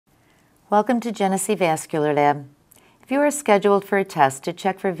Welcome to Genesee Vascular Lab. If you are scheduled for a test to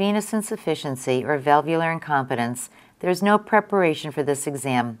check for venous insufficiency or valvular incompetence, there is no preparation for this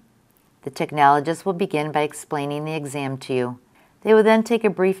exam. The technologist will begin by explaining the exam to you. They will then take a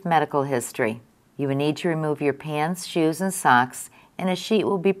brief medical history. You will need to remove your pants, shoes, and socks, and a sheet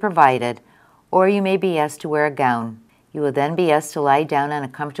will be provided, or you may be asked to wear a gown. You will then be asked to lie down on a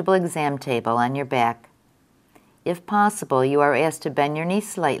comfortable exam table on your back. If possible, you are asked to bend your knee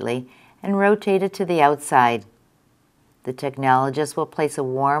slightly and rotate it to the outside. The technologist will place a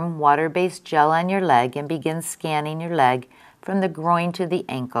warm, water-based gel on your leg and begin scanning your leg from the groin to the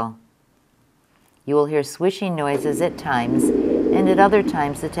ankle. You will hear swishing noises at times, and at other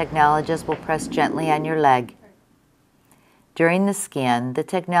times the technologist will press gently on your leg. During the scan, the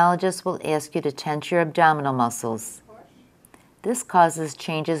technologist will ask you to tense your abdominal muscles. This causes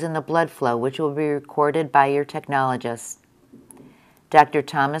changes in the blood flow, which will be recorded by your technologist. Dr.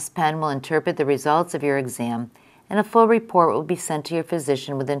 Thomas Penn will interpret the results of your exam, and a full report will be sent to your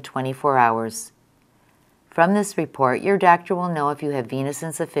physician within 24 hours. From this report, your doctor will know if you have venous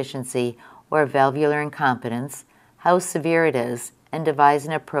insufficiency or valvular incompetence, how severe it is, and devise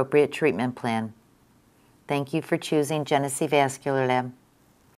an appropriate treatment plan. Thank you for choosing Genesee Vascular Lab.